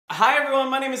Hi everyone,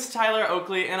 my name is Tyler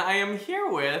Oakley and I am here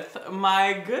with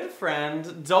my good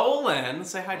friend Dolan.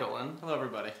 Say hi, Dolan. Hello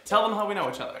everybody. Tell them how we know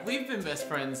each other. We've been best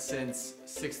friends since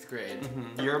 6th grade.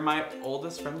 You're my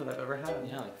oldest friend that I've ever had.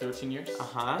 Yeah, like 13 years.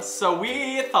 So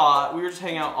we thought, we were just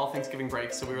hanging out all Thanksgiving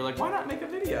break, so we were like, why not make a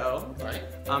video?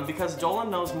 Right. Because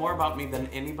Dolan knows more about me than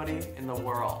anybody in the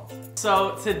world.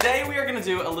 So today we are gonna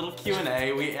do a little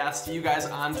Q&A. We asked you guys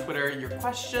on Twitter your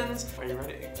questions. Are you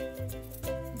ready?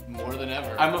 More than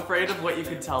ever. I'm afraid of what you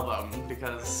could tell them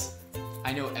because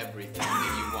I know everything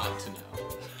that you want to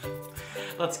know.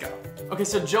 Let's go. Okay,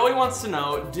 so Joey wants to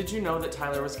know, did you know that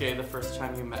Tyler was gay the first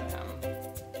time you met him?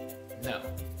 No.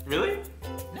 Really?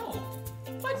 No.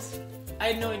 What? I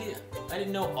had no idea. I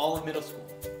didn't know all of middle school.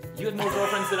 You had more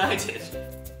girlfriends than I did.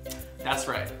 That's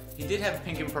right. He did have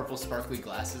pink and purple sparkly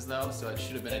glasses though, so it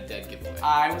should have been a dead giveaway.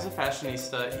 I was a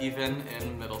fashionista even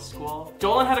in middle school.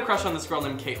 Dolan had a crush on this girl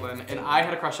named Caitlin, and I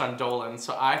had a crush on Dolan,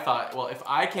 so I thought, well, if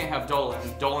I can't have Dolan,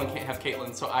 Dolan can't have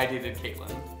Caitlin, so I dated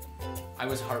Caitlin. I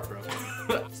was heartbroken.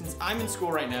 Since I'm in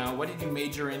school right now, what did you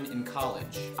major in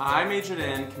college? I majored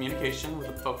in communication with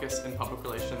a focus in public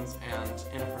relations and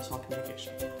interpersonal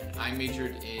communication. And I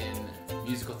majored in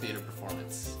musical theater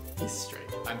performance. He's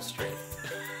straight. I'm straight.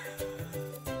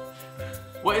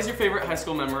 What is your favorite high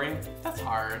school memory? That's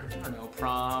hard. I don't know,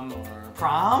 prom or...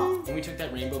 Prom? When we took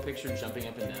that rainbow picture jumping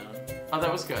up and down. Oh,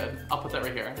 that was good. I'll put that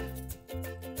right here.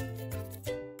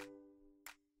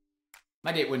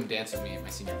 My date wouldn't dance with me at my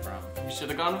senior prom. You should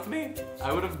have gone with me.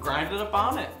 I would have grinded up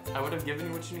on it. I would have given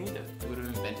you what you needed. I would have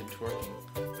invented twerking.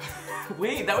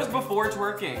 Wait, that was before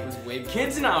twerking. It was way before.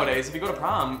 Kids nowadays, if you go to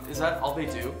prom, is that all they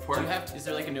do? Twerk? Is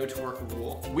there like a no twerk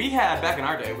rule? We had, back in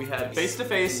our day, we had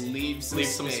face-to-face, leave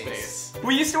some space.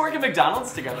 We used to work at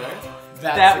McDonald's together.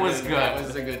 That was good. That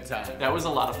was a good time. That was a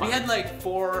lot of fun. We had like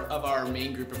 4 of our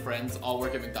main group of friends all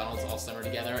work at McDonald's all summer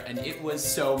together, and it was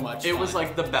so much fun. It was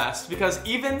like the best, because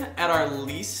even at our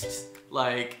least,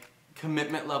 like,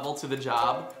 commitment level to the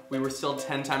job, we were still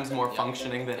 10 times more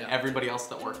functioning than everybody else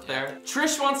that worked there.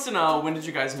 Trish wants to know, when did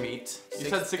you guys meet? You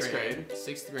said 6th grade.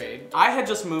 6th grade. I had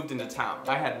just moved into town.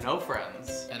 I had no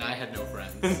friends. And I had no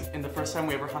friends. And the first time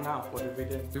we ever hung out, what did we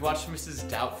do? We watched Mrs.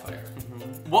 Doubtfire.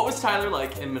 What was Tyler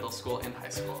like in middle school and high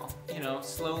school? You know,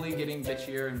 slowly getting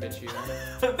bitchier and bitchier.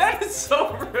 That is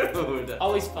so rude.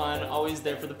 Always fun, always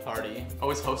there for the party.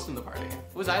 Always hosting the party.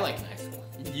 What was I like in high school?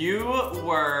 You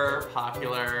were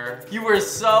popular. You were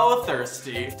so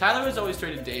thirsty. Tyler was always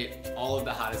trying to date all of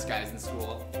the hottest guys in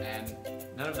school, and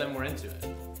none of them were into it.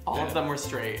 All of them were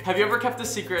straight. Have you ever kept a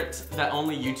secret that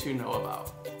only you two know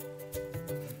about?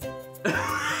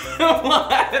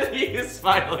 What are you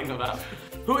smiling about?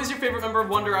 Who is your favorite member of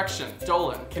One Direction?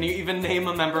 Dolan, can you even name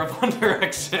a member of One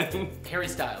Direction? Harry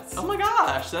Styles. Oh my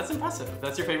gosh, that's impressive.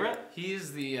 That's your favorite?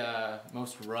 He's the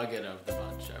most rugged of the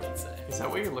bunch, I would say. Is that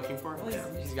what you're looking for?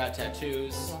 Well, he's got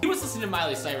tattoos. He was listening to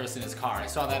Miley Cyrus in his car. I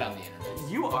saw that on the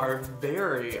internet. You are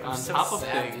very on so top of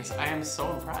savvy. things. I am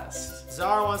so impressed.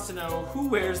 Zara wants to know, who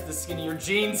wears the skinnier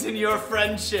jeans in your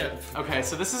friendship? Okay,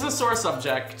 so this is a sore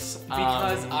subject.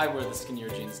 Because I wear the skinnier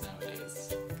jeans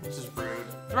nowadays. Which is rude.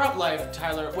 Throughout life,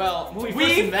 Tyler, well, when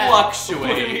we fluctuate.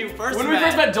 When we first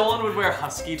met, Dolan would wear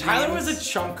husky jeans. Tyler was a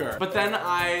chunker. But then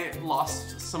I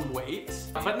lost some weight.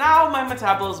 But now my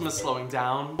metabolism is slowing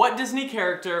down. What Disney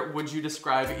character would you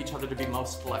describe each other to be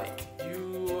most like?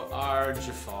 You are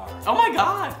Jafar. Oh my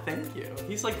god, thank you.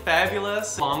 He's like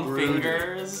fabulous, long Brooding.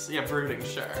 fingers. Yeah, brooding,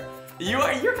 sure.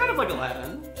 You're kind of like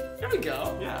Aladdin. There we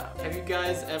go. Yeah. Have you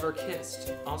guys ever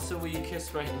kissed? Also, will you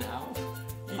kiss right now?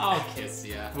 I'll kiss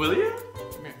ya. Will you?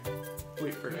 Come here.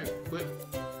 Wait for Come it. here.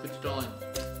 Quit stalling.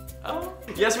 Oh.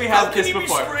 Yes, we have kissed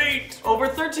before. How can you be straight? Over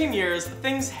 13 years,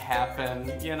 things happen,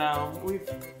 you know? We've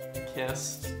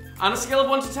kissed. On a scale of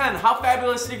 1 to 10, how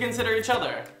fabulous do you consider each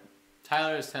other?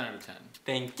 Tyler is 10 out of 10.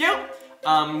 Thank you.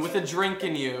 With a drink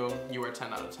in you, you are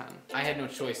 10 out of 10. I had no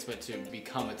choice but to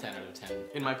become a 10 out of 10.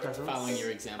 In my presence? Following your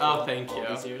example. Oh, thank you.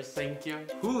 All these years. Thank you.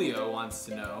 Julio wants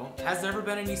to know, has there ever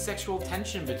been any sexual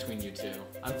tension between you two?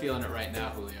 I'm feeling it right now,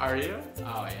 Julio. Are you?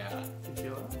 Oh, yeah. Do you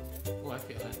feel it? Oh, I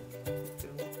feel it.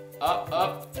 Feel it?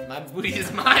 Up, my booty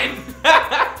is mine.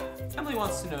 Emily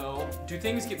wants to know, do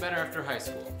things get better after high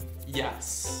school?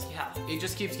 Yes. Yeah. It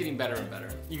just keeps getting better and better.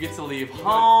 You get to leave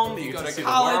home, You get go to see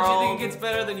college, the you world. think it gets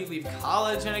better, then you leave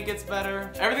college and it gets better.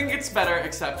 Everything gets better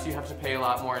except you have to pay a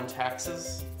lot more in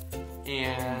taxes.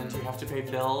 And you have to pay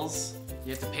bills.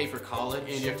 You have to pay for college.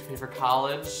 And you have to pay for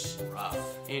college.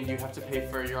 Rough. And you have to pay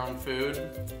for your own food.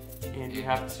 And you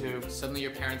have to... Suddenly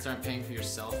your parents aren't paying for your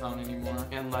cell phone anymore.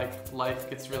 And like, life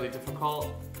gets really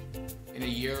difficult. In a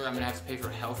year, I'm gonna have to pay for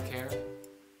healthcare.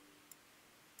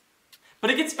 But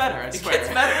it gets better, I swear. It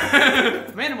gets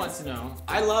better. Amanda wants to know,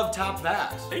 I love Top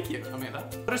That. Thank you, Amanda.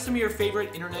 What are some of your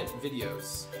favorite internet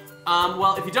videos?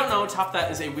 Well, if you don't know, Top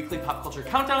That is a weekly pop culture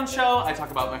countdown show. I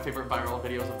talk about my favorite viral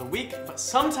videos of the week, but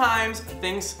sometimes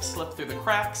things slip through the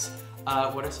cracks.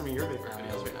 What are some of your favorite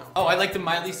videos right now? Oh, I like the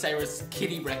Miley Cyrus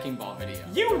kitty wrecking ball video.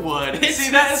 You would. It's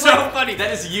See, that is so like, funny.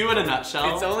 That is you in a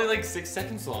nutshell. It's only like 6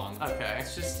 seconds long. Okay.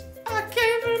 It's just, I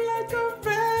came in like a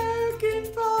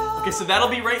wrecking ball. Okay, so that'll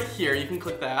be right here. You can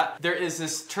click that. There is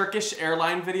this Turkish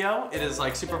airline video. It is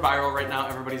like super viral right now.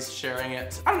 Everybody's sharing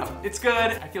it. I don't know. It's good.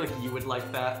 I feel like you would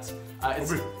like that.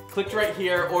 It's clicked right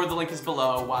here, or the link is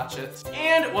below. Watch it.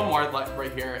 And one more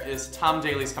right here is Tom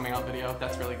Daly's coming out video.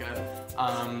 That's really good.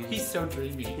 He's so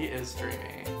dreamy. He is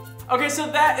dreamy. Okay, so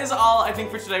that is all I think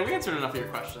for today. We answered enough of your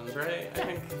questions, right? I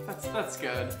think that's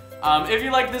good. If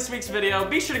you like this week's video,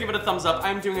 be sure to give it a thumbs up.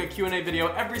 I'm doing a Q&A video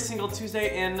every single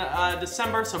Tuesday in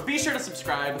December, so be sure to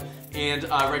subscribe, and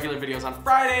regular videos on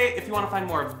Friday. If you want to find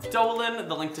more of Dolan,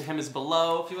 the link to him is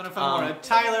below. If you want to find more of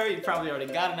Tyler, you probably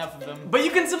already got enough of them. But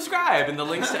you can subscribe, and the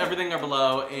links to everything are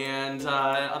below. And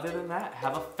other than that,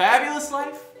 have a fabulous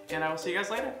life, and I will see you guys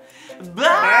later. Bye!